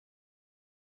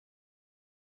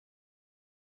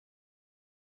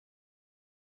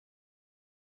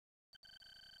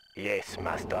Yes,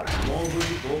 master.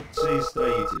 Новые опции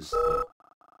строительства.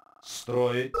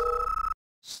 Строить.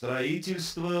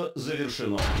 Строительство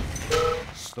завершено.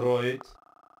 Строить.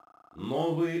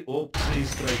 Новые опции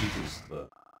строительства.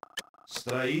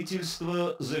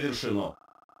 Строительство завершено.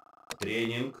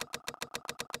 Тренинг.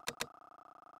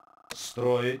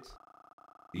 Строить.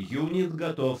 Юнит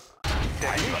готов.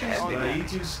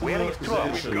 Строительство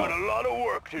завершено.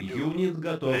 Юнит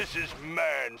готов.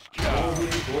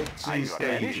 Новые опции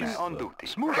строительства.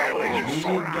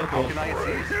 Юнит готов.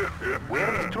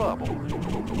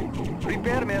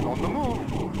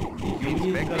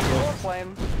 Юнит готов.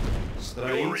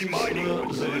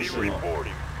 Строительство завершено.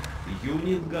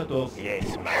 Юнит готов.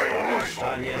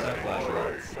 Здание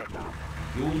захвачено.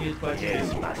 Юнит потерян.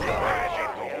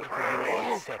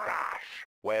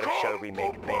 Where shall we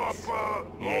make base?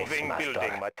 Moving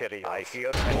building materials. I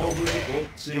hear Новые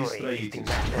опции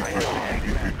строительства.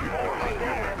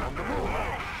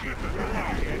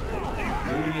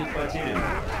 Юнит потерян.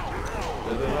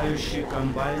 Добывающий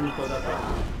комбайн под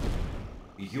атаку.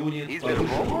 Юнит повышен.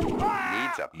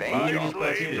 Юнит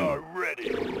потерян.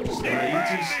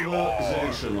 Строительство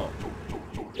завершено.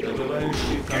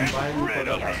 Добывающий комбайн под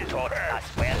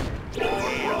атаку.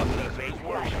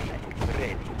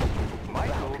 My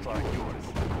goals are yours.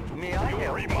 May I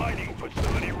help? Mining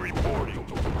facility reporting.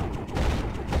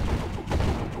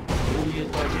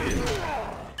 Юнит потерян.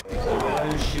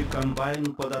 Добывающий комбайн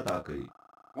под атакой.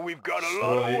 We've got a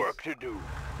lot of work to do.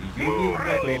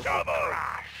 Юнит готов.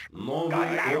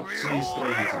 Новые опции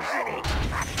строительства.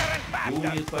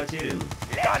 Юнит потерян.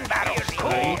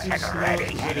 Строительство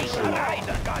завершено.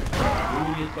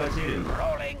 Юнит потерян.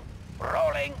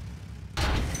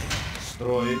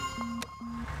 Строить.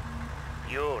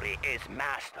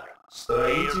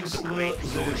 Строительство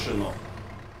завершено.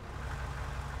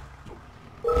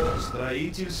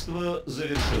 Строительство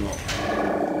завершено.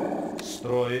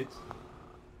 Строить.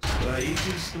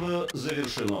 Строительство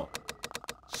завершено.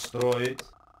 Строить.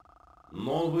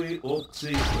 Новые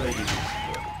опции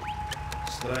строительства.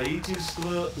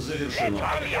 Строительство завершено.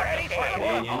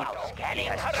 Тренинг.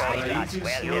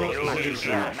 Строительство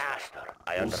завершено.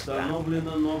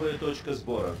 Установлена новая точка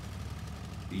сбора.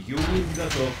 Юнит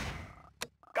готов.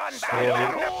 Строить.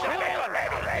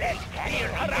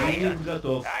 Юнит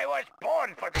готов.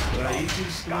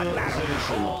 Строительство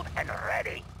завершено.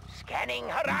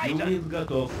 Юнит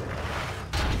готов.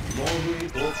 Новые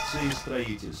опции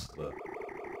строительства.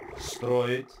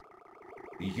 Строить.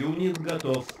 Юнит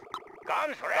готов.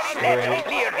 Строить.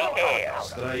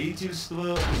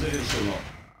 Строительство завершено.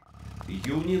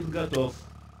 Юнит готов.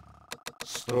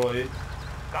 Строить.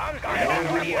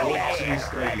 Новые опции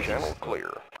строительства.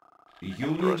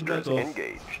 Юнит готов.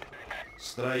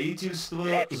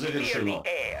 Строительство завершено.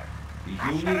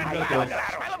 Юнит готов.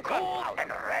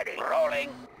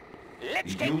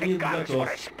 Юнит готов.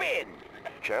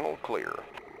 Channel clear.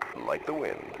 Like the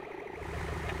wind.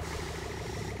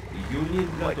 Юнит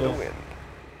Like the готов. wind.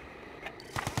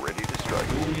 Ready to strike.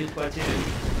 Юнит потерян.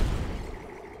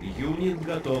 Юнит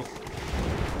готов.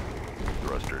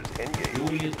 Thrusters engaged.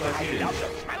 Юнит потерян.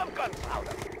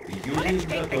 Юнит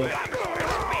готов.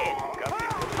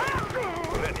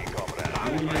 Ready, comrade.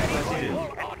 Юнит потерян.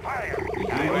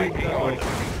 Юнит готов.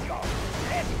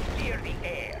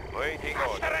 Waiting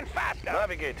order.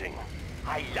 Navigating.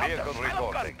 Vehicle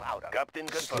reporting. Captain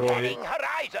Строить.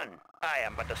 confirmed. I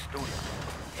am but a student.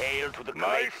 Hail to the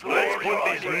Nice. great Let's put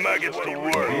these maggots to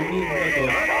work. Юнит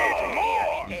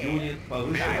готов. Юнит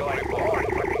повышен.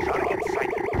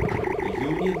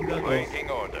 Юнит готов. Waiting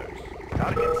orders.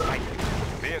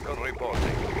 Vehicle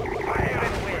reporting.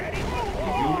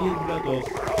 Юнит готов.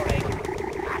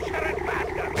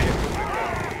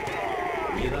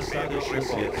 Недостаточно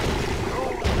средств.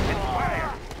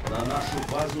 На нашу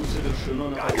базу совершено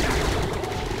нападение.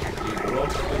 Игрок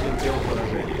потерпел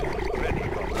поражение.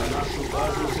 На нашу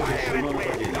базу совершено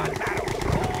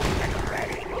нападение.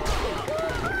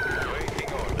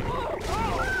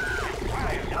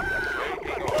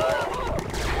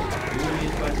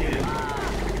 Юнит потерян.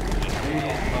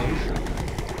 Юнит повышен.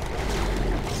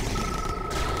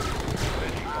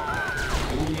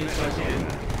 Юнит потерян.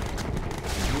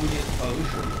 Юнит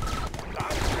повышен.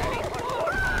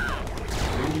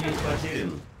 Юнит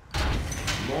потерян.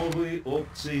 Новые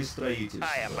опции строительства.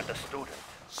 I am but a student.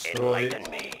 Строить.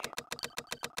 Enlighten me.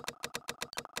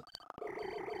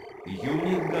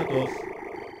 Юнит готов.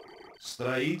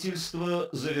 Строительство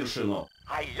завершено.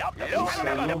 I love the look of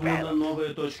the Установлена bell.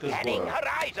 новая точка Scanning сбора.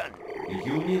 horizon.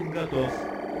 Юнит готов.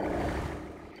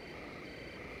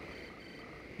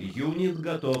 Юнит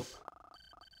готов.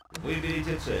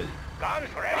 Выберите цель. Guns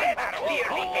ready. Clear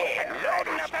the air.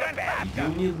 Loading up the bell.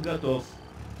 Юнит готов.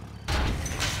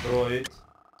 Строить.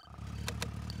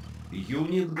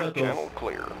 Юнит готов. Channel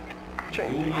clear.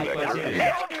 Changing Юнит vector.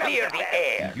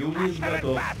 потерян. Юнит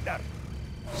готов.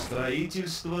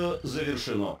 Строительство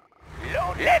завершено.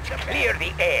 Let's clear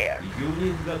the air.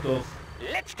 Юнит готов.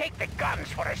 Let's take the guns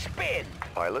for a spin.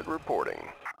 Pilot reporting.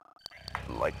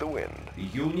 Like the wind.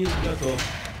 Юнит готов.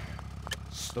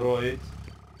 Строить.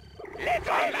 Let's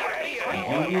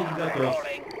Юнит готов.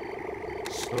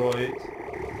 Строить.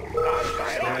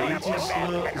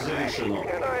 Строительство завершено.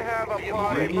 And I have a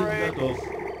party Юнит break. готов.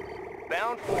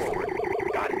 bound forward.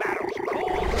 Gun barrels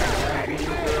cool.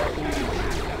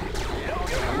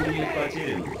 Юнит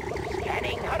потерян.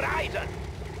 Scanning horizon.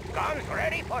 Guns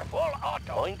ready for full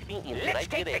auto. Point me in the Let's right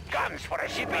take the direction. guns for a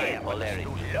spin. Polaris.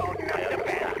 Loading up the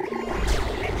belt.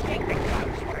 Let's take the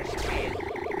guns for a spin.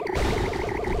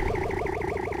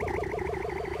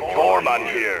 Foreman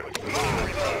here.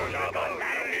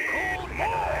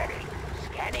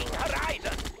 Scanning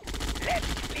horizon. Let's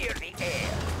clear the air.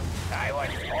 I was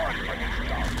born for this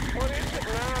job. What is it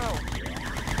now?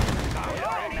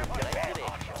 Loading up the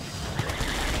belt.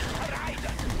 Scanning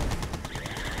horizon.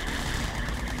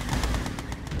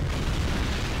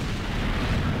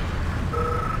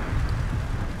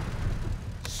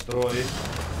 Строить.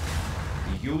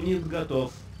 Юнит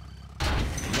готов.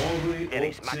 Новые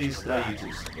опции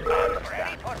строительства. Guns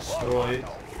ready for full Строить.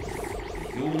 auto.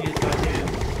 Юнит потерян.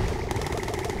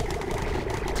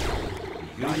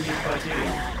 Юнит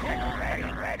потерян.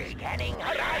 Ready. Scanning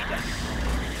horizon.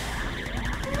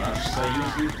 Наш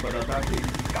союзник под атакой.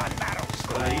 Gun barrels.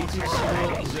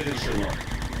 Строительство завершено.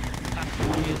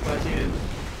 Юнит потерян.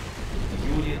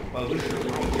 Юнит повышен.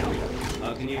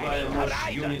 Огневая мощь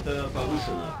юнита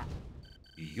повышена.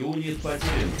 Юнит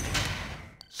потерян.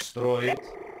 Строить.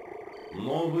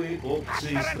 Новые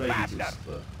опции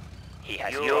строительства. He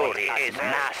has Yuri is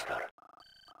master.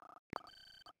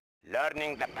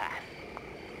 Learning the path.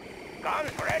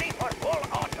 Guns ready for full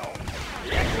auto.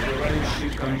 Добывающий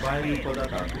комбайн под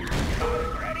атакой.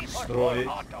 Guns ready for Строить.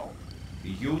 full auto.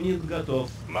 Юнит готов.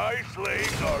 My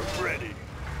slaves are ready.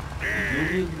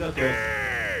 Юнит готов.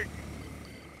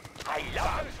 I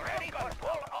love guns ready for full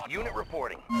auto. Unit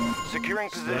reporting. Securing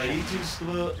position.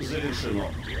 Строительство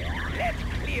завершено. Let's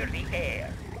clear the air.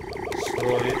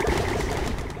 Строить.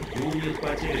 Юнит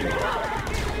потерян.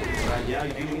 Броня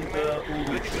юнита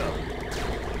улучшена.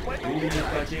 Юнит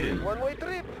потерян. One-way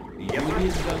trip.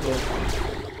 Юнит готов.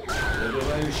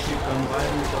 Добывающий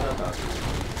комбайн под атакой.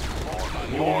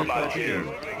 Юнит потерян.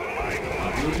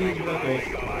 Юнит готов.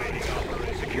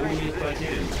 Юнит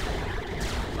потерян.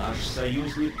 Наш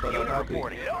союзник под атакой.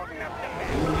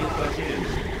 Юнит потерян.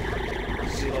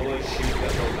 Силовой щит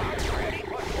готов.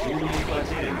 Юнит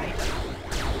потерян.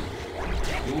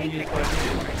 Юнит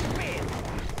потерян.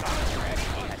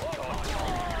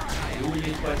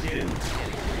 Юнит потерян.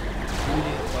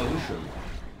 Юнит повышен.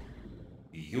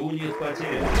 Юнит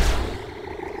потерян.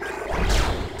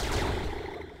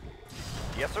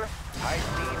 Yes, sir. High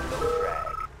speed low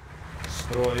drag.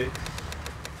 Строить.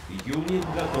 Юнит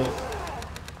готов.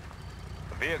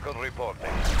 Vehicle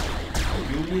reporting.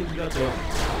 Юнит готов.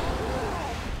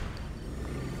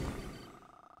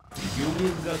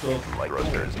 Юнит готов.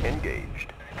 Thrusters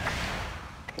engaged.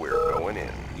 We're going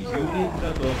in. Юнит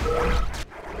готов.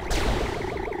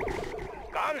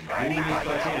 Guns ready Юнит for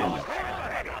потерян.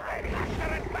 ready. Faster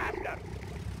and faster.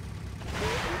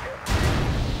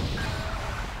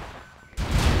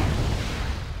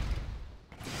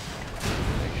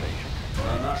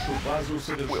 На нашу базу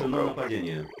совершено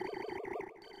нападение.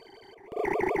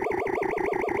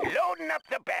 Loading up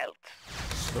the belt.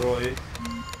 Строить.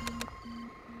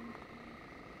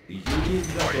 Юнит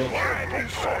готов.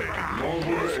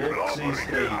 Новые опции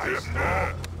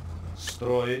строительства.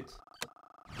 Строить.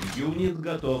 Юнит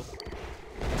готов.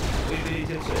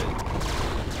 Выберите цель.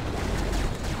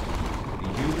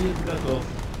 Юнит готов.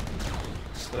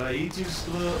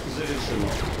 Строительство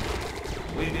завершено.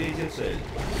 Выберите цель.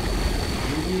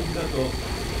 Юнит готов.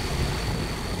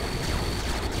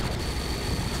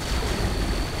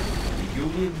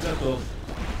 Юнит готов.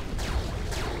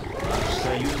 Наш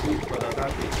союзник под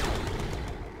атакой.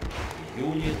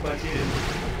 Юнит потерян.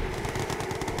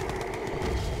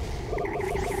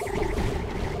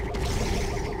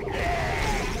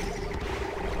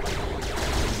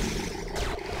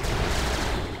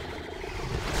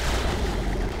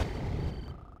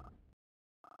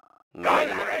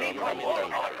 Guns ready for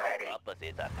full auto.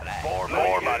 Opposites attract.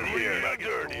 Foreman here.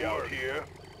 Dirty out here.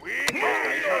 We need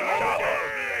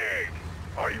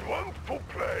I want to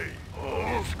play.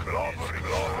 Oh, it's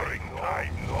clobbering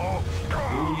time, no?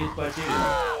 Юнит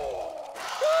потерян.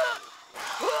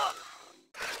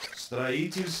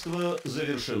 Строительство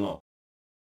завершено.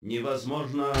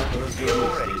 Невозможно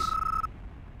развернуть здесь.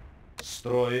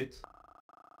 Строит.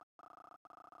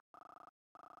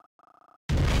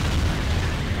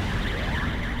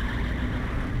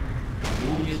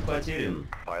 Юнит потерян.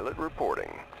 Pilot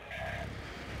reporting.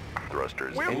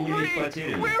 Thrusters Юнит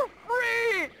потерян.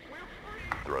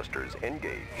 Thrusters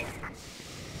engaged.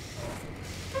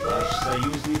 Наш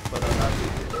союзник под атакой.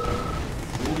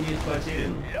 Юнит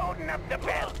потерян. Loading up the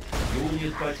belt.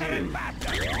 Юнит потерян.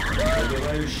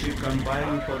 Добывающий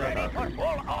комбайн под атакой.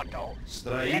 All auto.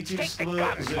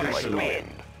 Строительство завершено.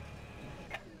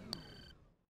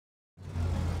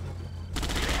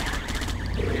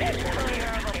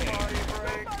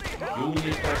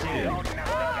 Юнит потерян.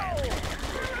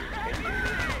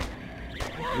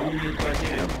 Юнит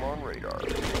потерян. On radar.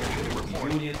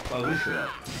 Юнит повышен.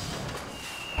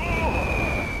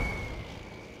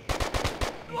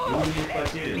 Юнит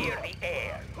потерян. Clear the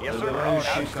air.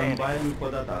 Добывающий комбайн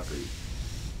под атакой.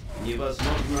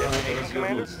 Невозможно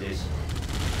развернуть здесь.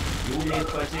 Юнит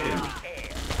потерян.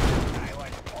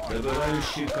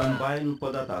 Добывающий комбайн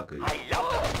под атакой.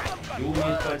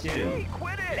 Юнит потерян.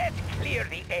 Let's clear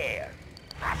the air.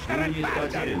 Юнит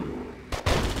потерян.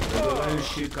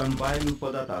 Добывающий комбайн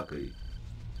под атакой.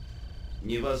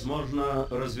 Невозможно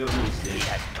развернуть здесь.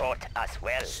 Has taught us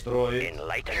well. Строит.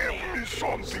 Enlightenment.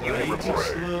 Строительство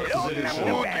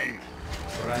завершено.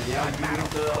 Броня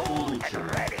юнита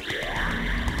улучшена.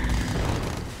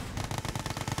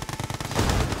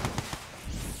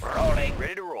 Rolling.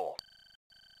 Ready to roll.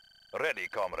 Ready,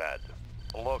 comrade.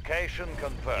 Location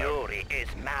confirmed. Fury is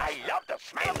mad. I love the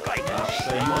smell of light. Наш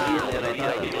союзник под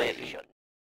атакой.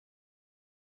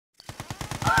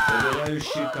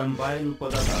 Добывающий комбайн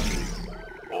под атакой.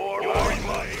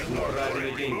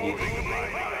 Украдены деньги.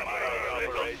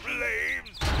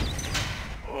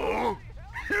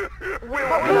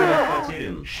 Юнит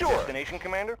потерян. Destination,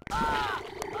 Commander?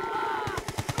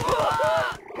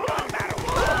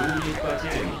 Юнит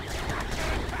потерян.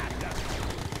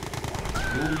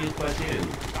 Юнит потерян.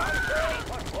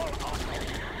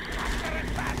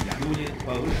 Юнит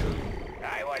повышен.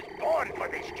 I was born for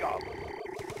this job.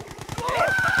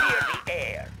 Let's clear the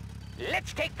air.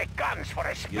 Let's take the guns for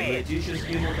a spin.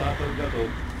 Генетический мутатор готов.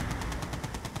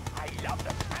 I love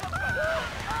the smell of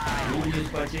Юнит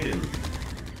потерян.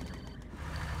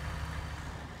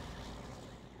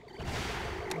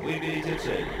 Выберите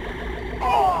цель.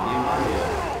 Внимание!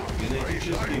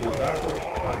 Генетический мутатор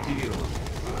активирован.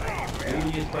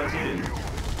 Юнит потерян.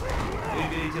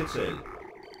 Выберите цель.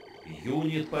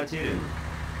 Юнит потерян.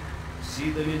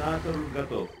 Си-доминатор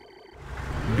готов.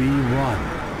 Юнит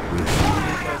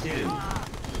потерян.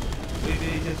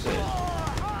 Выберите цель.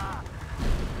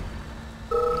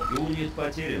 Юнит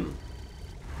потерян.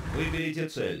 Выберите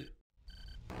цель.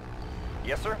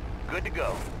 Yes, sir. Good to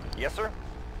go. Yes, sir.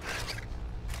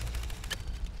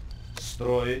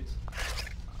 Строит.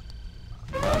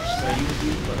 Наш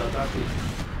союзник под атакой.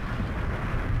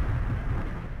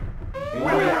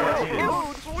 Юнит потерян.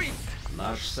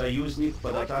 Наш союзник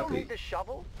под атакой. The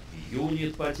shovel?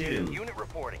 Юнит потерян. Unit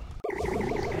reporting.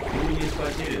 Юнит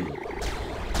потерян.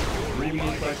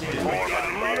 Юнит потерян.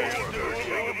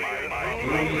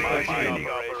 Юнит потерян.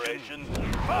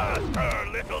 Faster,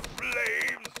 little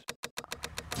flames!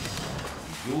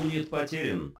 Юнит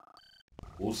потерян.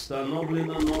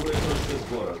 Установлена новая точка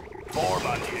сбора. Form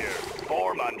on here.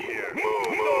 Form on here.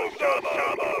 Move those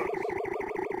turbos!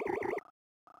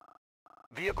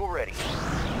 Vehicle ready.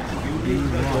 Юнит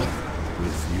готов.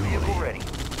 Vehicle ready.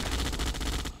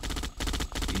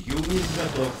 Юнит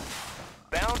готов.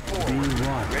 Bound forward.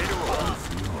 Ready to roll.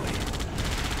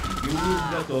 Юнит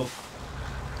готов.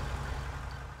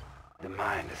 The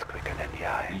mind is quicker than the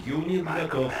eye. Юнит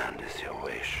готов. Command is your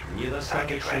wish.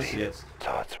 Недостаточно средств.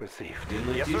 Thoughts received.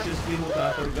 Генетический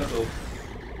мутатор готов.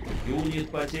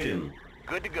 Юнит потерян.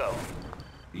 Good to go.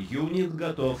 Юнит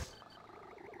готов.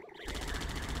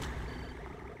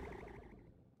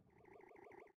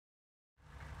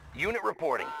 Unit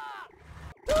reporting.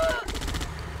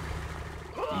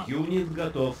 Юнит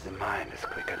готов. The mind is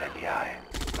quicker than the eye.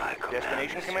 My command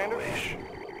Destination, is Commander? your wish.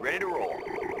 Ready to roll.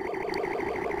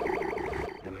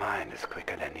 The mind is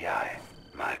quicker than the eye.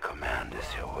 My command is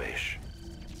your wish.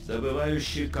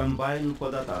 Добывающий комбайн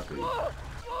под атакой.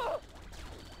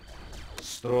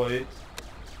 Строит.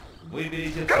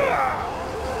 Выберите цель.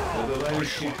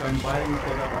 Добывающий комбайн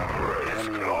под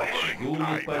атакой.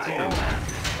 Юнит потерян.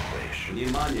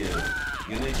 Внимание!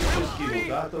 Генетический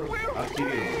мутатор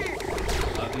активирован.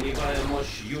 Огневая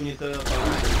мощь юнита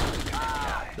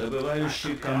повышена.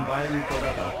 Добывающий комбайн под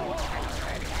атакой.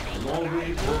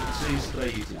 Новые опции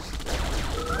строительства.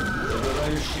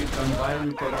 Добывающий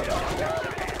комбайн под атакой.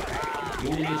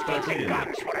 Юнит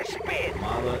потерян. a spin.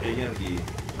 Мало энергии.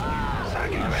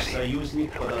 Наш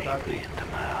союзник под атакой.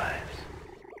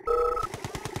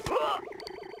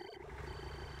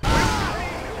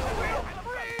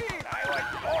 I was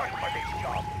born for this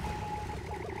job.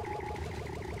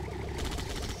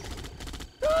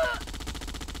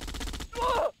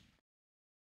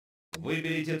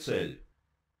 Выберите цель.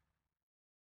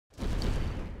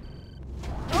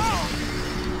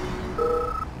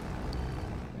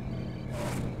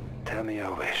 Tell me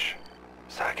your wish.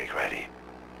 Psychic ready.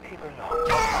 People know.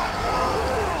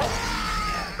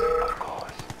 Yes, of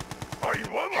course. I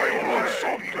want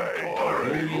something.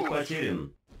 Юнит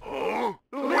потерян.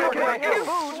 Look at your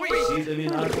food.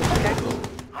 Си-доминатор готов.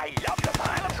 I love the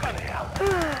man of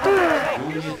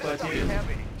Юнит потерян.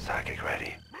 Psychic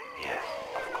ready. Yes,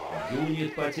 of course.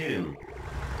 Юнит потерян.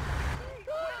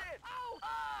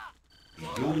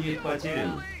 Юнит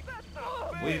потерян.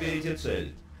 Выберите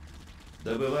цель.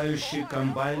 Добывающий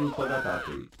комбайн под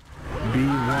атакой.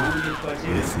 Юнит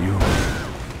потерян.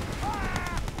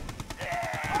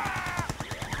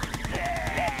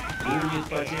 Юнит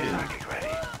потерян.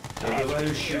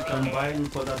 Добывающий комбайн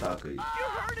под атакой.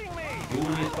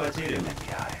 Юнит потерян.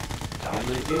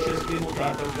 Генетический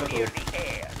мутатор готов.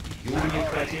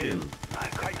 Юнит потерян.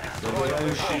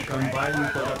 Добывающий комбайн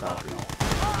под атакой.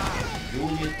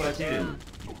 Юнит потерян.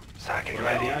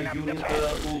 Броня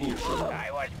юнита улучшена.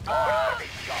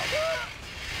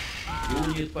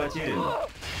 Юнит потерян.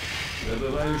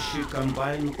 Добывающий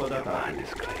комбайн под атакой.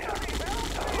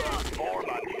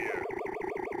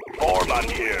 Foreman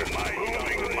here.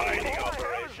 Mining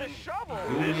operation.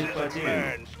 Юнит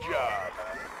потерян.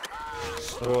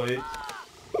 Строит.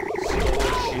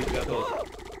 Силовой щит готов.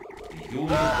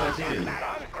 Юнит потерян.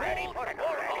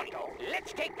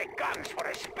 Let's take the guns for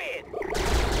a spin.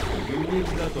 Юнит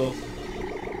готов.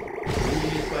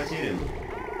 Юнит потерян.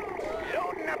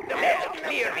 Let's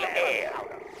clear the air.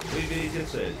 Выберите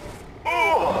цель.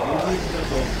 Юнит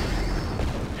готов.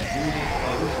 Юнит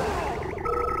повышен.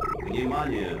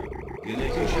 Внимание!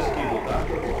 Генетический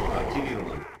мутатор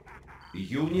активирован.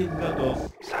 Юнит готов.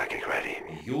 Psychic ready.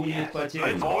 Юнит потерян.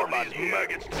 Юнит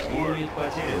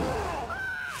потерян.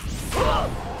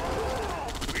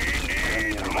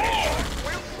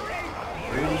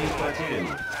 Юнит потерян.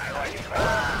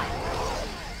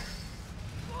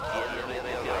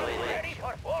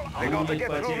 Юнит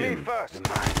потерян.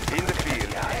 In the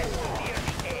field.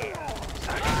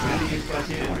 Юнит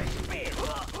потерян.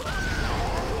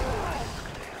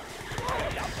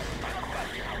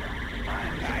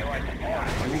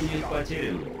 Юнит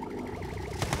потерян.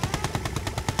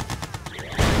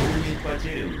 Юнит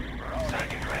потерян.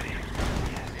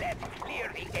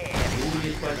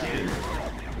 Юнит потерян.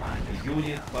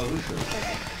 Юнит повышен.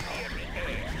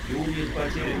 Юнит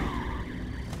потерян.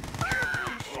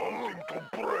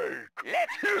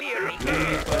 Let's clear the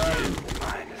Юнит потерян.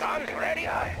 guns ready.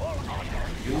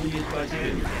 Юнит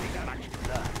потерян.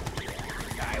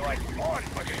 I was born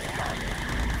for this job.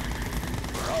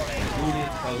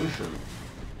 Юнит повышен.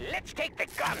 Let's take the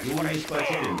guns for a Юнит spin.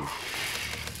 потерян.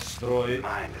 Строит.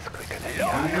 Mine is quicker than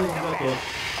Юнит готов.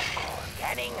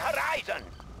 Scanning horizon.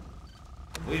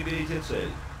 Выберите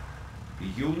цель.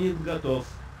 Юнит готов.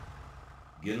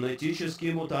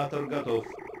 Генетический мутатор готов.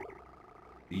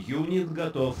 Юнит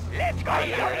готов. Let's go.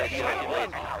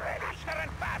 Faster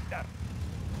and faster.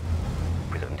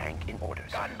 Prism tank in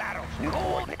orders. Gun barrels. New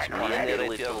coordinates Ready.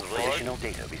 Additional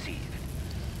data received.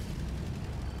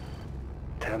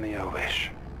 Tell me your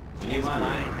wish.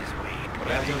 Внимание! This way.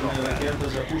 Ядерная ракета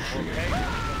запущена.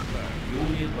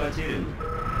 Юнит потерян.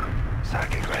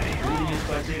 Psychic ready. Юнит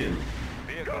потерян.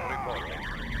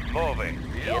 Moving.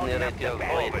 Generator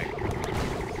void.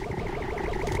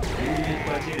 Юнит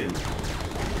потерян.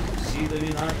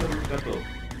 Си-доминатор готов.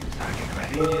 Psychic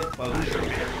ready. Юнит повышен.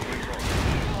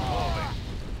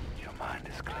 Your mind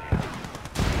is clear.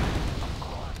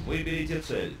 Выберите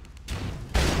цель.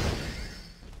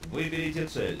 Выберите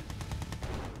цель.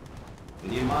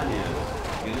 Внимание!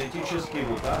 Генетический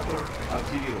мутатор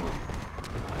активирован.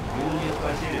 Юнит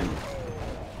потерян.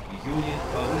 Юнит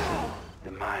повышен.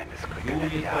 The mind is quicker than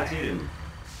Юнит the eye. потерян.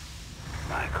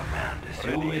 My command is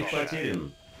your Юнит wish.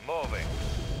 потерян. Moving.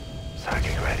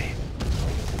 Psychic ready.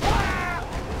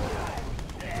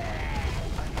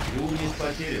 Юнит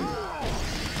потерян.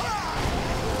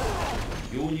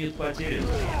 Юнит потерян.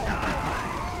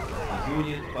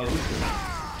 Юнит повышен.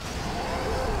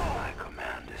 My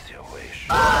command is your wish.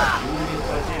 Юнит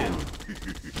потерян.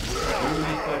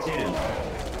 Юнит потерян.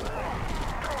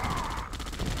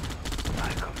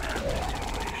 My command is your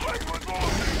wish.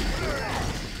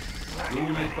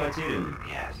 Юнит потерян.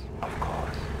 Yes, of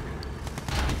course.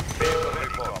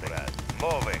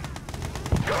 Moving.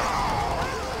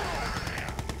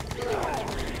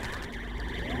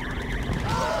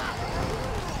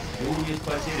 Юнит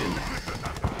потерян.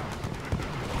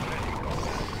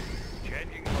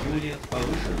 Юнит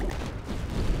повышен.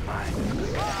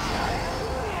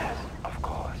 Yes, of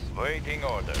course. Waiting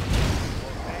order.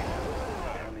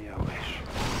 Tell me your wish.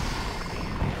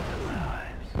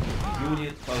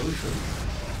 Юнит повышен.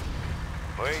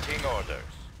 Waiting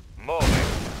orders. Moving.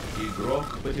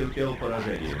 Игрок потерпел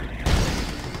поражение.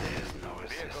 There's no Vehicle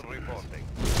resistance. reporting.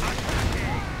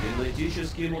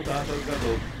 Генетический мутатор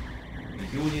готов.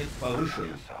 Юнит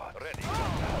повышен. Ready.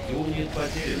 Юнит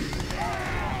потерян.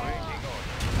 Waiting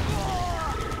order.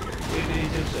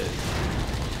 Выберите цель.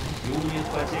 Юнит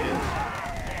потерян.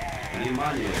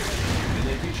 Внимание!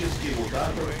 Генетический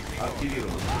мутатор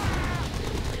активирован.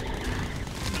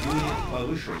 Юнит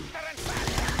повышен.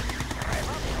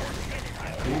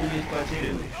 Юнит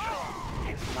потерян.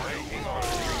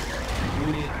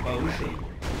 Юнит повышен.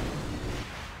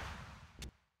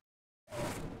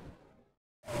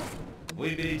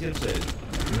 Выберите цель.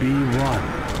 Be one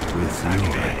with you.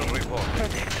 Vehicle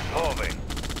reporting. Moving.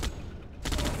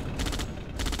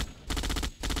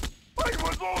 I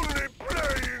was only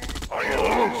playing.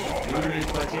 Юнит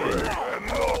потерян.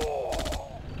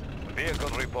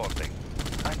 Vehicle reporting.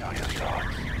 I know your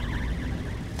thoughts.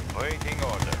 Waiting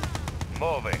order.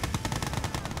 Moving.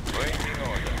 Waiting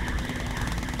order.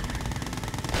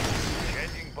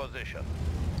 Changing position.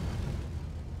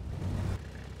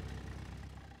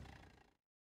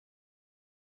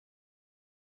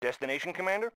 Destination,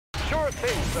 Commander? Sure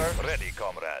thing, sir. Ready,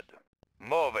 comrade.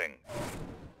 Moving.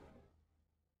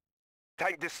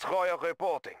 Tank destroyer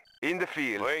reporting. In the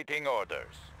field. Waiting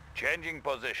orders. Changing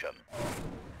position.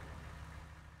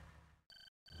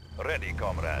 Ready,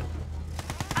 comrade.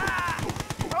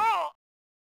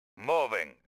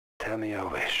 Moving. Tell me your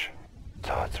wish.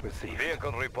 Thoughts received.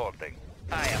 Vehicle reporting.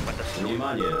 I am but a sloop.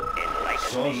 Внимание!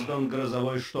 Enlighten me. Создан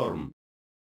грозовой шторм.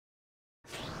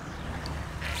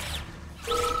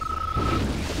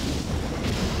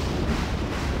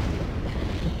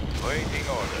 Waiting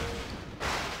orders.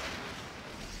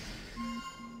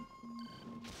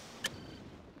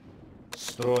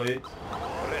 Строить.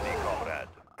 Ready, comrade.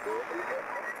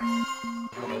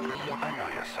 I know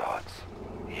your thoughts.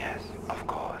 Yes, of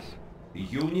course.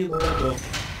 Юнит готов.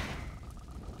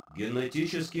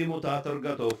 Генетический мутатор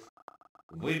готов.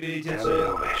 Выберите Tell me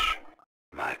your цель. wish.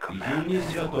 My command Юнит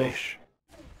is your готов. wish.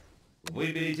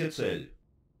 Выберите цель.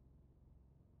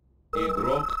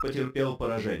 Игрок потерпел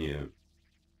поражение.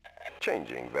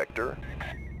 Changing vector.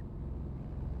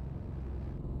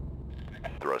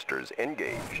 Thrusters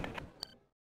engaged.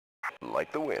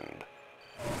 Like the wind.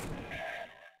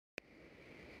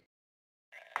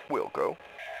 Wilco.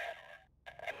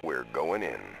 We're going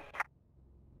in.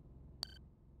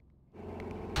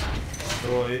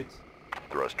 Строить.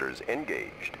 Thrusters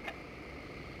engaged.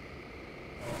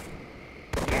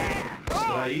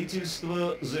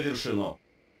 Строительство завершено.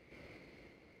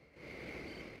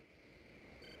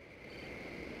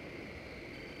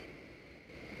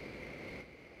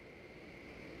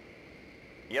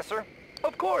 Yes, sir?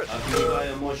 Of course.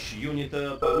 Огневая мощь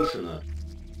юнита повышена.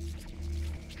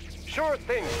 Sure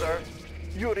thing, sir.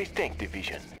 You're a tank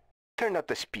division. Turn up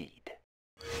the speed.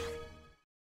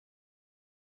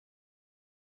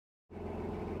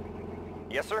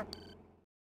 Yes, sir?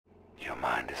 Your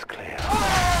mind is clear.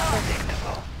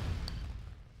 Predictable.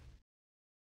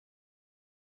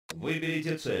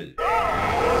 Выберите цель.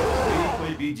 Вы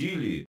победили.